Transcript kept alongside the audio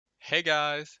Hey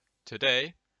guys!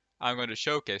 Today I'm going to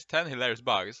showcase 10 hilarious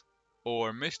bugs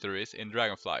or mysteries in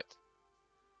Dragonflight.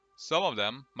 Some of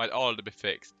them might already be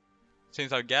fixed,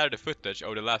 since I've gathered the footage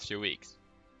over the last few weeks,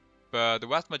 but the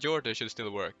vast majority should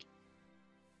still work.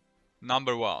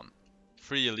 Number 1.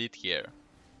 Free elite gear.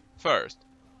 First,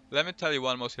 let me tell you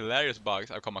one of the most hilarious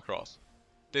bugs I've come across.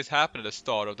 This happened at the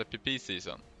start of the PP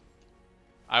season.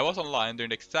 I was online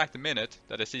during the exact minute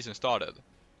that the season started,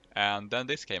 and then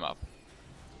this came up.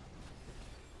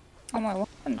 Oh my, what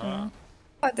happened?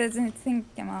 What doesn't it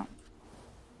think came out?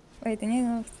 Wait, I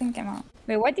need to think came out.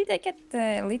 Wait, why did I get the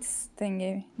elites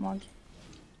thingy mug?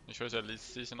 You sure it's the elite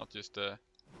season, not just the...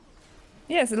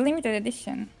 Yes, a limited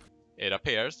edition. It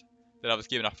appears that I was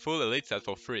given a full elite set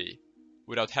for free,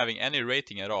 without having any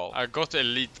rating at all. I got the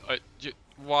elite...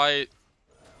 why...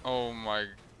 Oh my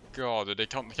god,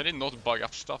 can they not bug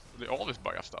up stuff? They always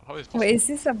bug up stuff. How is this possible? Wait, is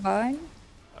this a bug?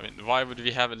 I mean, why would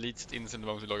we have elites instant the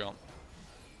moment we log on?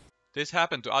 This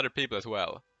happened to other people as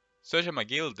well. Such as my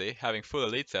guildie having full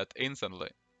elite set instantly.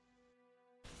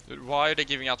 Dude, why are they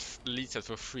giving out elite sets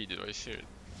for free, dude? Are you serious?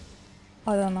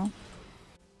 I don't know.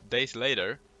 Days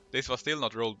later, this was still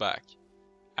not rolled back,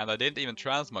 and I didn't even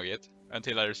transmog it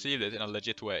until I received it in a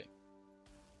legit way,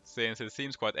 since it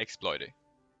seems quite exploity.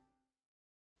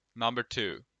 Number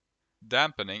 2.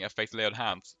 Dampening affects lay on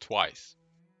hands twice.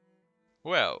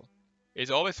 Well,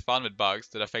 it's always fun with bugs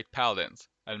that affect paladins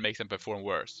and makes them perform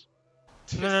worse.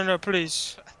 No,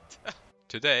 please.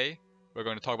 Today, we're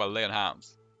going to talk about lay on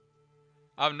hands.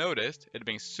 I've noticed it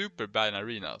being super bad in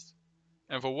arenas,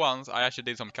 and for once I actually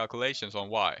did some calculations on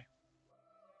why.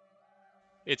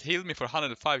 It healed me for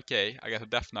 105k against a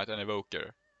Death Knight and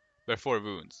Evoker, before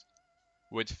wounds,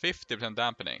 with 50%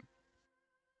 dampening.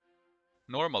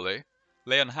 Normally,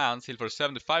 lay on hands heal for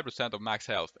 75% of max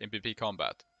health in PP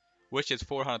combat, which is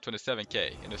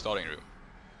 427k in the starting room.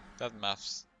 That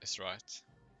maths is right.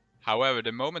 However,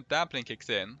 the moment dampening kicks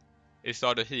in, it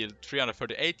started to heal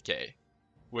 338k,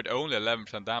 with only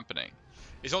 11% dampening.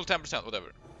 It's only 10%,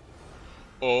 whatever.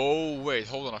 Oh wait,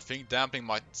 hold on, I think dampening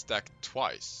might stack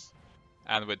twice.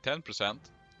 And with 10%,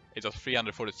 it was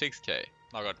 346k.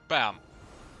 Now I got BAM!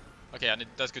 Okay,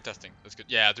 that's good testing, that's good.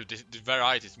 Yeah, dude, the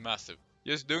variety is massive.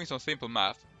 Just doing some simple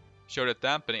math showed that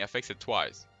dampening affects it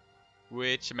twice,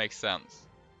 which makes sense.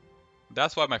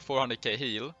 That's why my 400k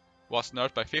heal was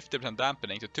nerfed by 50%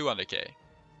 dampening to 200k,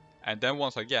 and then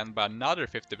once again by another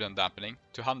 50% dampening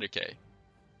to 100k.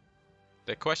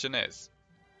 The question is,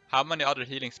 how many other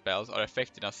healing spells are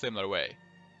affected in a similar way,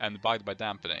 and bugged by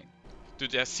dampening?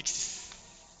 Dude, they have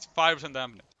 65%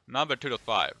 dampening. Number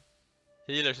 2.5.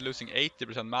 Healers losing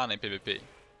 80% mana in PvP.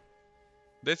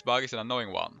 This bug is an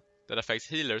annoying one, that affects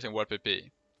healers in World PP.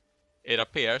 It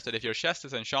appears that if your chest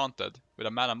is enchanted with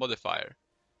a mana modifier,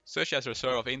 such as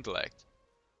Reserve of Intellect,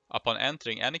 upon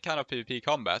entering any kind of PvP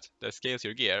combat that scales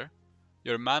your gear,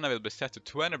 your mana will be set to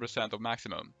 20% of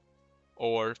maximum,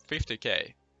 or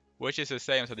 50k, which is the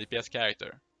same as a DPS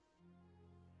character.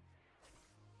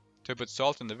 To put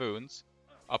salt in the wounds,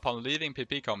 upon leaving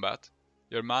PP combat,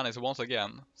 your mana is once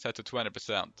again set to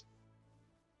 20%.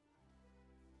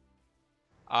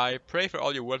 I pray for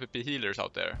all you World PP healers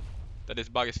out there that this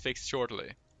bug is fixed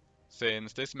shortly,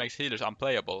 since this makes healers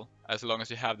unplayable as long as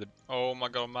you have the... Oh my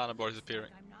god, mana bar is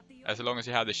disappearing. As long as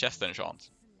you have the chest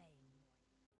enchant.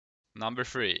 Number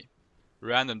 3.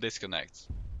 Random disconnects.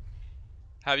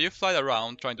 Have you flied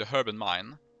around trying to herb and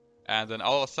mine, and then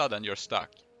all of a sudden you're stuck?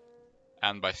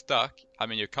 And by stuck, I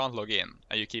mean you can't log in,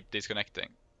 and you keep disconnecting.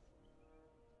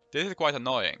 This is quite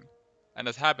annoying, and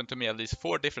has happened to me at least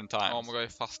 4 different times. Oh my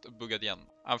god, fast buggad igen.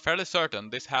 I'm fairly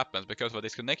certain this happens because of a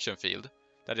disconnection field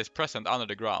that is present under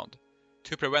the ground,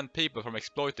 to prevent people from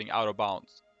exploiting out of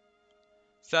bounds.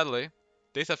 Sadly,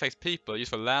 this affects people used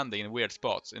for landing in weird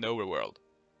spots in the overworld,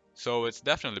 so it's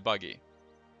definitely buggy.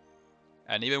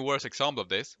 An even worse example of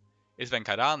this is when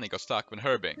Karani got stuck when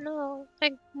herbing. No,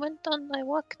 I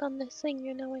walked on this thing,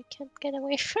 you know, I can't get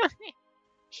away from it.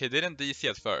 She didn't DC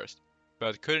at first,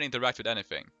 but couldn't interact with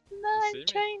anything. No, I'm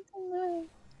trying to move.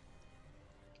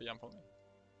 Can you jump on me?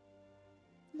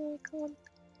 No, I can't.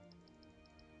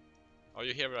 Are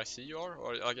you here where I see you are,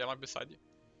 or like, am I beside you?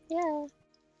 Yeah,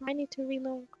 I need to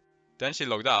reload. Then she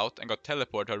logged out and got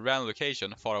teleported to a random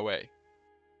location far away.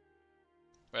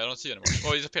 Wait, I don't see you anymore.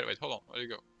 Oh, you disappeared. Wait, hold on. Where do you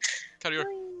go? Carrier.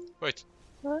 Wait.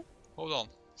 What? Hold on.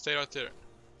 Stay right there.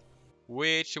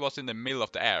 Which was in the middle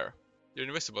of the air. You're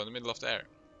invisible in the middle of the air.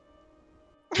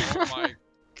 Oh my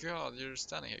god, you're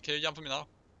standing here. Can you jump on me now?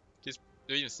 Please,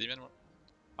 do you even see me anymore?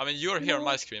 I mean, you're here on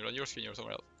my screen, but on your screen you're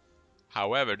somewhere else.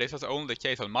 However, this was only the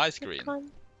case on my screen.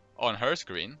 On her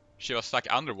screen, she was stuck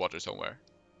underwater somewhere.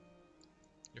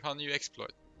 You found a new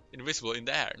exploit. invisible in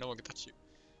the air. No one can touch you.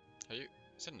 Are you?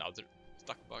 It's another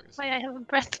stuck bug. Why I have a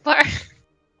breath bar?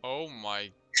 Oh my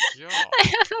god.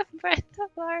 I have a breath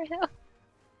bar. Help.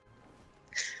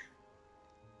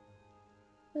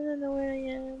 I don't know where I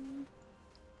am.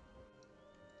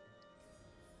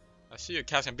 I see you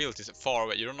casting abilities far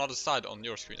away. You're on the other side on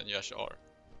your screen than you actually are.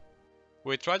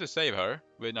 We tried to save her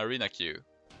with an arena queue.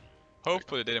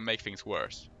 Hopefully it didn't make things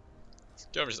worse.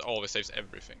 Skirmish always saves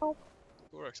everything. Oh.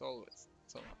 It works always.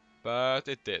 Somehow. But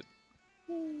it did.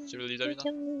 Should we leave the I arena?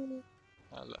 can leave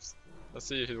it. Let's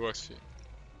see if it works for you.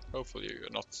 Hopefully you're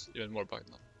not even more bugged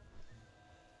now.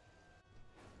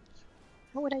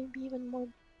 How would I be even more?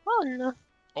 Oh no!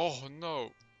 Oh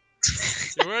no!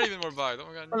 You were even more bugged. Oh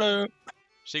my god. Hello.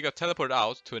 She got teleported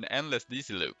out to an endless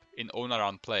DC loop in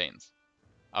Onaran Plains.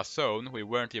 A zone we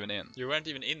weren't even in. You weren't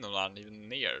even in Onaran, even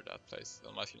near that place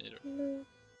on my screen either. No.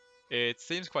 It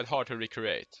seems quite hard to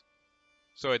recreate.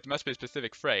 So it must be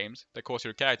specific frames that cause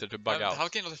your character to bug out. How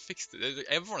can you not fix it?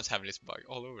 Everyone is having this bug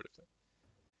all over the place.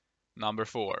 Number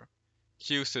 4.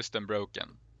 Queue system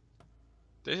broken.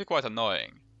 This is quite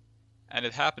annoying. And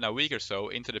it happened a week or so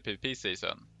into the PvP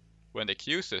season, when the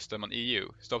queue system on EU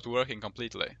stopped working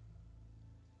completely.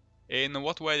 In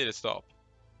what way did it stop?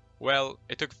 Well,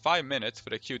 it took 5 minutes for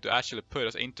the queue to actually put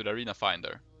us into the arena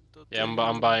finder. Yeah,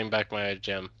 I'm buying back my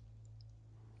gem.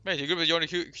 Wait, you're gonna join the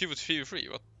queue with free?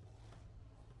 What?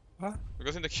 What? We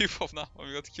got in the queue off now.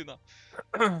 We got the queue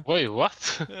now. Wait,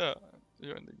 what? Yeah,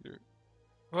 you're in the queue.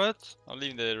 What? I'm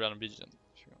leaving the random region.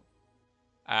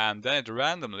 And then it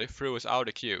randomly threw us out of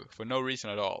the queue for no reason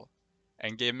at all,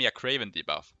 and gave me a Craven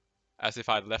debuff, as if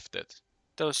I'd left it.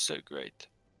 That was so great.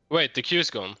 Wait, the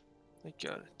queue's gone. I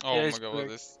got it. Oh Yeah, my it's god, what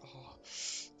great. is... Oh,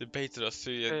 they baited us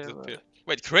to Yeah, the well. pit.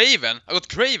 Wait, Craven? I got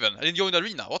Craven! I didn't join the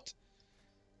arena, what?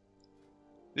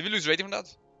 Did we lose rating from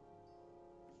that?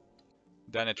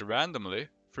 Then it randomly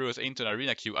threw us into an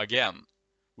arena queue again,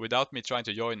 without me trying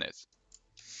to join it.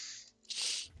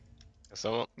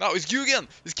 Someone. No, it's queued again!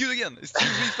 It's queued again! It's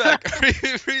freeze back!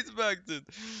 Freeze back, dude!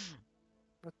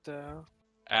 What the hell?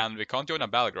 And we can't join a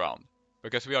battleground,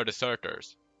 because we are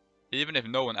deserters. Even if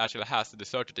no one actually has the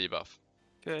deserter debuff.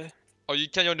 Okay. Oh, you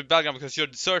can't join the battleground because you're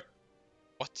a deserter.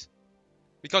 What?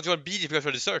 We can't join BG because we're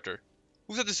a deserter.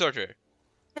 Who's a deserter?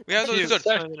 We have no You, deserter.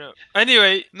 I don't know.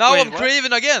 Anyway, Now wait, I'm what?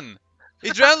 Craven again!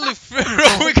 It randomly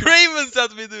throwing Cravens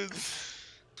at me, dude!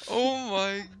 Oh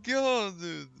my god,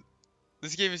 dude!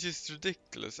 This game is just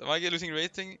ridiculous. Am I losing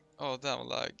rating? Oh damn,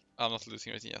 lag. I'm not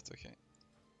losing rating yet, okay.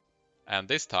 And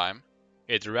this time,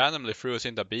 it randomly threw us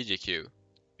into BG queue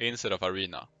instead of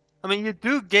arena. I mean, you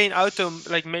do gain auto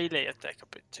like melee attack a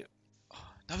bit too.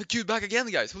 Now we queued back again,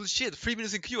 guys. Holy shit, 3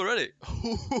 minutes in queue already.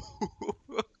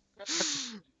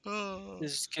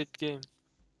 This is a good game.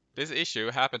 This issue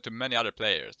happened to many other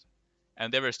players,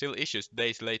 and there were still issues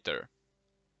days later.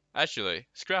 Actually,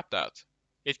 scrap that.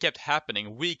 It kept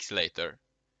happening weeks later.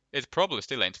 It probably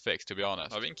still ain't fixed, to be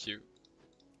honest. I'm in queue.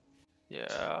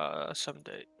 Yeah,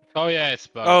 someday. Oh yeah, it's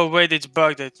bugged. Oh wait, it's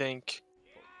bugged. I think.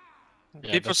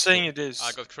 Yeah, People that's saying true. it is.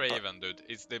 I got Craven, dude.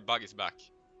 The bug is back.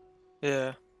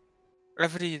 Yeah.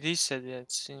 Every reset, yeah,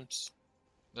 it seems.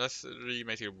 Let's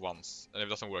remake it once, and if it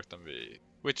doesn't work, then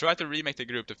we tried to remake the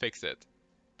group to fix it,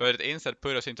 but it instead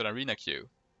put us into an arena queue,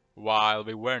 while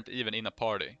we weren't even in a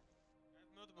party.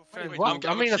 Wait, what?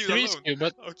 I mean, a 3's queue,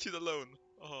 but I'm queued alone.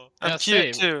 Oh. I'm Yeah,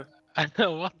 queued same. too. I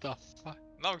know what the fuck.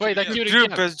 Now I'm Wait, queued I again. queued Group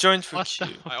again. has joined for What queue.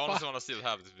 the I honestly fuck? want to still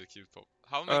have this with queue top.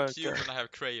 How am I Okay. queued when I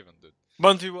have Craven, dude?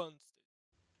 1v1.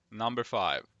 Number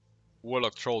 5.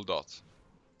 Warlock Troll Dot.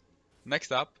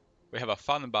 Next up, we have a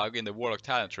fun bug in the Warlock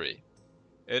talent tree.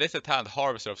 It is a talent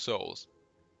Harvester of Souls,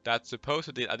 that's supposed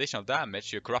to deal additional damage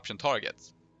to your corruption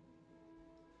targets.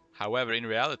 However, in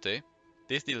reality,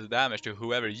 this deals damage to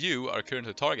whoever you are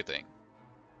currently targeting.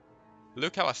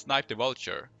 Look how I sniped the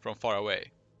vulture from far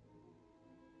away.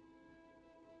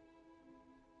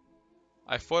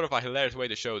 I thought of a hilarious way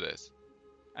to show this,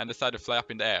 and decided to fly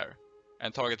up in the air,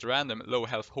 and target random low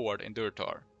health horde in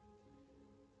Durtar.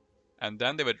 And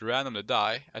then they would randomly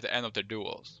die at the end of their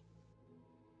duels.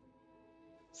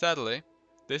 Sadly,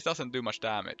 this doesn't do much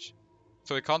damage,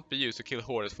 so it can't be used to kill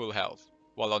horde at full health,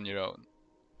 while on your own.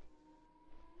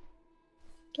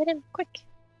 Get him quick.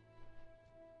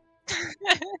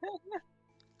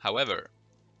 However,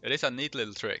 it is a neat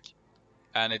little trick,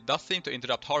 and it does seem to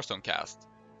interrupt Hearthstone cast,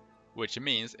 which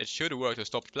means it should work to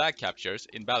stop flag captures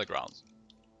in battlegrounds.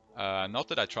 Not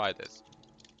that I tried this.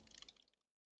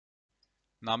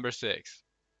 Number 6.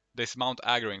 Dismount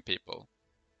aggroing people.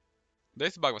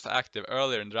 This bug was active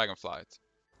earlier in Dragonflight.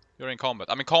 You're in combat.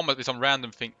 I'm in combat with some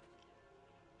random thing.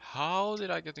 How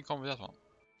did I get in combat with that one?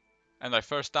 And I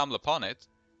first stumbled upon it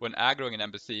when aggroing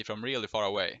an NPC from really far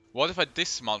away. What if I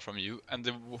dismount from you and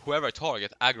whoever I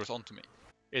target aggroes onto me?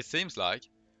 It seems like,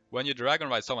 when you dragon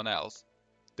ride someone else,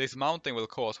 dismounting will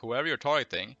cause whoever you're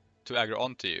targeting to aggro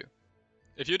onto you.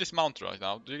 If you dismount right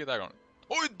now, do you get aggro?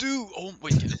 Oh, I do! Oh,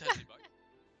 wait, get this heavy bug.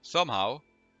 Somehow,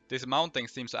 dismounting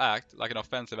seems to act like an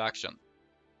offensive action.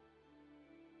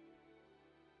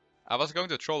 I was going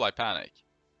to troll I Panic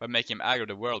by making him aggro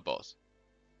the world boss.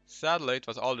 Sadly, it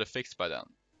was already fixed by then.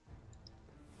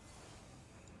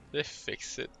 They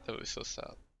fixed it, that was so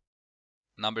sad.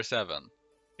 Number 7.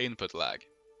 Input lag.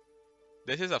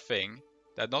 This is a thing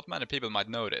that not many people might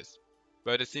notice,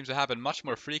 but it seems to happen much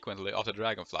more frequently after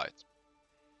Dragonflight.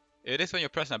 It is when you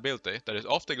press an ability that is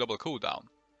off the global cooldown,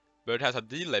 but it has a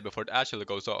delay before it actually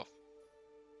goes off.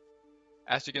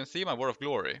 As you can see in my War of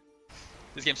Glory,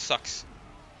 this game sucks.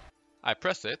 I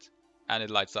press it, and it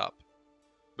lights up,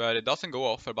 but it doesn't go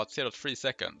off for about 0.3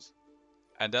 seconds,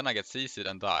 and then I get CC'd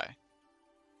and die.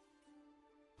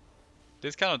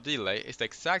 This kind of delay is the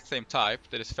exact same type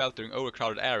that is felt during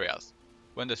overcrowded areas,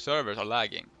 when the servers are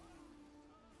lagging.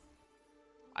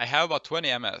 I have about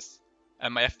 20 MS,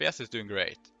 and my FPS is doing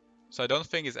great, so I don't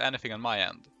think it's anything on my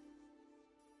end.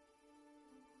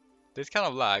 This kind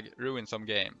of lag ruins some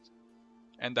games,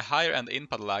 and the higher end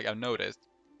input lag I've noticed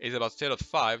is about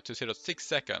 0.5 to 0.6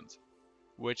 seconds,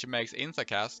 which makes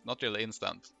instacast not really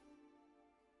instant.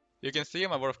 You can see in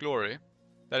my War of Glory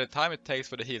that the time it takes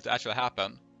for the heal to actually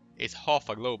happen is half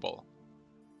a global.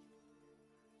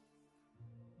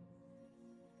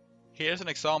 Here's an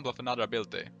example of another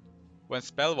ability, when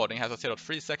spellwarding has a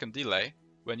 0.3 second delay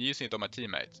when using it on my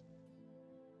teammate.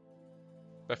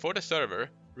 Before the server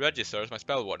registers my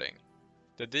spellwarding,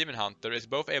 the Demon Hunter is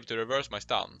both able to reverse my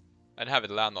stun and have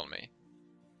it land on me.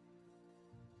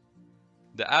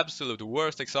 The absolute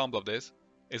worst example of this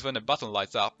is when the button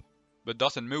lights up, but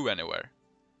doesn't move anywhere.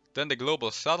 Then the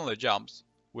global suddenly jumps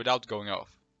without going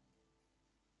off.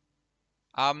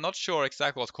 I'm not sure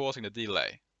exactly what's causing the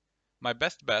delay. My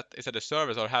best bet is that the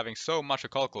servers are having so much to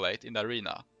calculate in the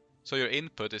arena, so your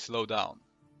input is slowed down.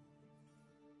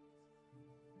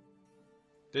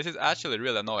 This is actually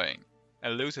really annoying,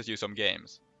 and loses you some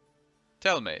games.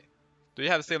 Tell me, do you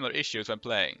have similar issues when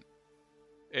playing?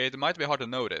 It might be hard to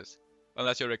notice,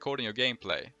 unless you're recording your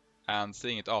gameplay and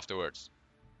seeing it afterwards.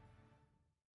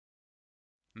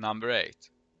 Number 8.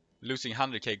 Losing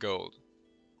 100k gold.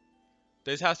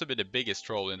 This has to be the biggest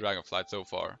troll in Dragonflight so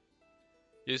far.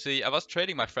 You see, I was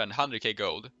trading my friend 100k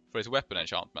gold for his weapon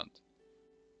enchantment.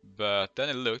 But then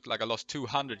it looked like I lost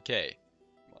 200k.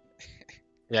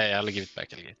 Yeah, I'll give it back,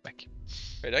 Wait,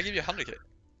 did I give you 100k?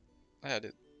 Yeah, I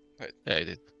did. Wait. Yeah, I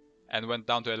did. And went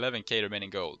down to 11k remaining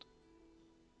gold.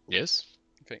 Yes.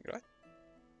 I think, right?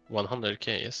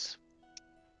 100k, yes.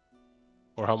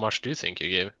 Or how much do you think you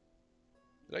gave?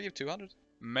 Did I give 200?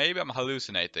 Maybe I'm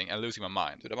hallucinating and losing my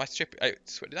mind. Dude, I might strip. I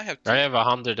swear, did I have? I have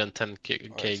 110k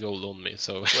Right. gold on me,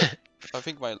 so. Wait, I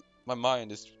think my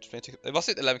mind is 20. Was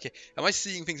it 11k? Am I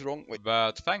seeing things wrong? Wait.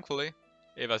 But thankfully,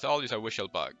 it was all just a visual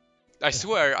bug. I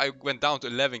swear I went down to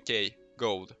 11k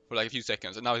gold for like a few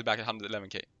seconds, and now it's back at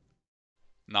 111k.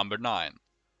 Number 9.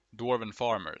 Dwarven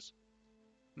farmers.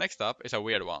 Next up is a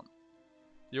weird one.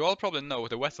 You all probably know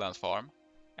the Wetlands farm,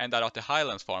 and are at the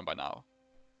Highlands farm by now,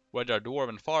 where there are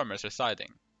Dwarven farmers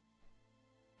residing.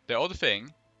 The odd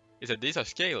thing is that these are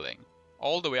scaling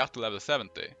all the way up to level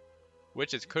 70,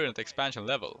 which is current expansion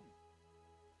level.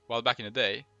 While back in the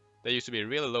day, they used to be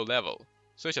really low level,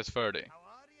 such as 30.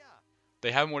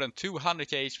 They have more than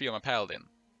 200k HP on my paladin.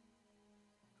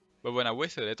 But when I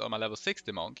visited it on my level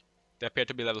 60 monk, they appear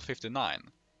to be level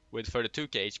 59, with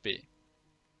 32k HP.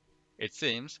 It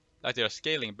seems like they are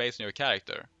scaling based on your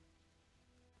character.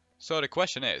 So the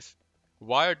question is,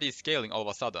 why are these scaling all of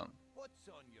a sudden? What's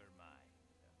on your mind?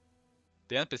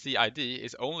 The NPC ID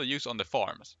is only used on the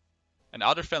farms, and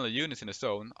other friendly units in the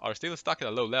zone are still stuck at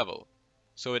a low level,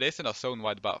 so it isn't a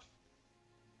zone-wide buff.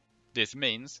 This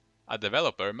means a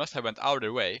developer must have went out of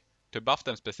their way to buff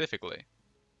them specifically.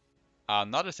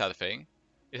 Another sad thing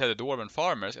is that the Dwarven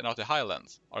farmers in Outer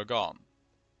Highlands are gone,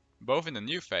 both in the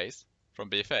new phase from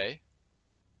BFA,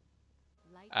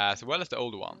 as well as the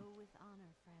old one.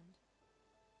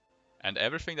 And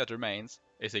everything that remains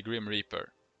is a Grim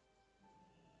Reaper.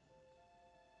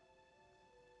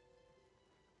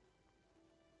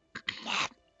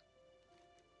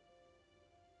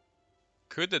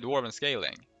 Could the Dwarven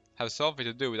scaling have something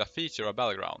to do with a feature of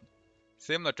Battleground,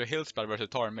 similar to Hillspread vs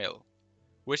Tar Mill,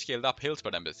 which scaled up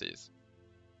Hillspread NPCs?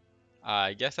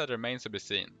 I guess that remains to be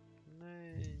seen.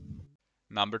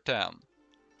 Number 10.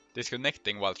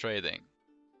 Disconnecting while trading.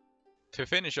 To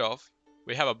finish off,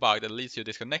 we have a bug that leads you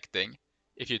disconnecting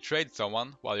if you trade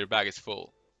someone while your bag is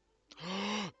full.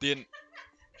 The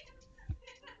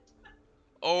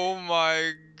Oh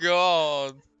my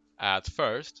god! At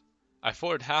first, I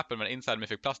thought it happened when inside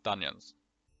Mythic Plus dungeons.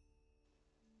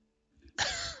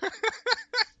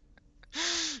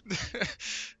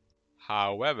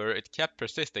 However, it kept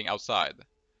persisting outside,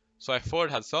 so I thought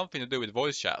it had something to do with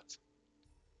voice chat.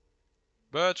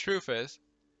 But truth is,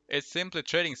 it's simply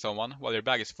trading someone while your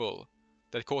bag is full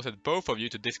that causes both of you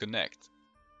to disconnect.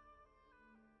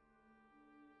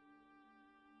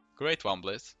 Great one,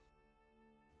 Bliss.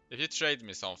 If you trade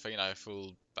me something and I have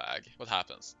full bag, what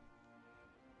happens?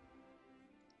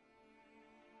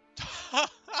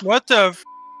 What the f?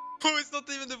 Oh, it's not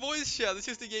even the voice chat, it's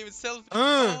just the game itself.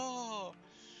 Uh. Oh.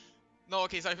 No,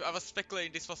 okay, so I was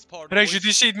speculating this was part of But the actually, voice. you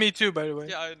deceived me too, by the way.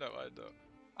 Yeah, I know.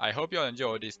 I hope you all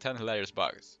enjoyed these 10 hilarious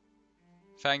bugs.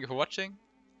 Thank you for watching,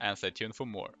 and stay tuned for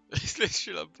more. It's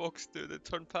literally a box, dude. They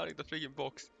turned panic the freaking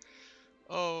box.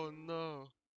 Oh no.